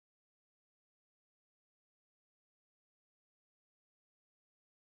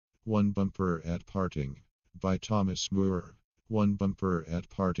One Bumper at Parting by Thomas Moore. One bumper at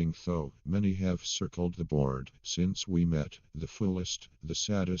parting, though many have circled the board since we met. The fullest, the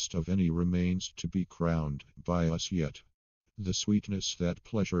saddest of any remains to be crowned by us yet. The sweetness that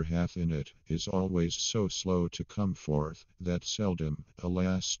pleasure hath in it is always so slow to come forth, that seldom,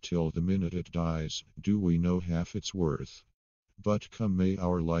 alas, till the minute it dies, do we know half its worth. But come, may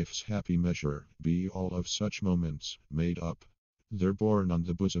our life's happy measure be all of such moments, made up. They're born on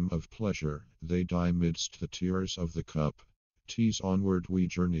the bosom of pleasure, they die midst the tears of the cup. 'Tis onward we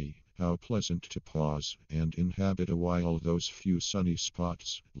journey, how pleasant to pause and inhabit a while those few sunny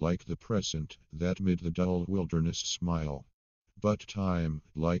spots, like the present, that mid the dull wilderness smile. But time,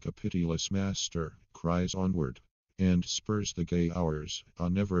 like a pitiless master, cries onward, and spurs the gay hours. Ah,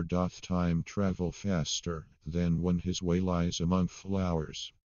 never doth time travel faster than when his way lies among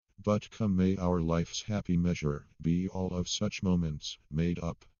flowers. But come, may our life's happy measure be all of such moments, made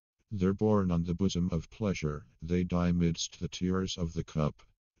up. They're born on the bosom of pleasure, they die midst the tears of the cup.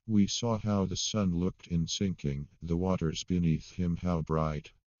 We saw how the sun looked in sinking, the waters beneath him how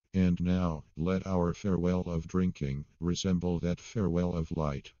bright. And now, let our farewell of drinking resemble that farewell of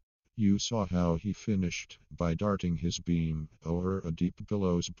light. You saw how he finished, by darting his beam o'er a deep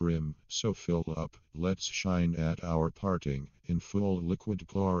billow's brim, so fill up, let's shine at our parting, in full liquid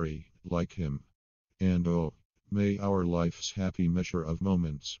glory, like him. And oh, may our life's happy measure of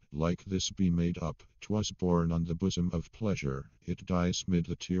moments, like this be made up. 'Twas born on the bosom of pleasure, it dies mid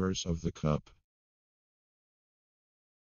the tears of the cup.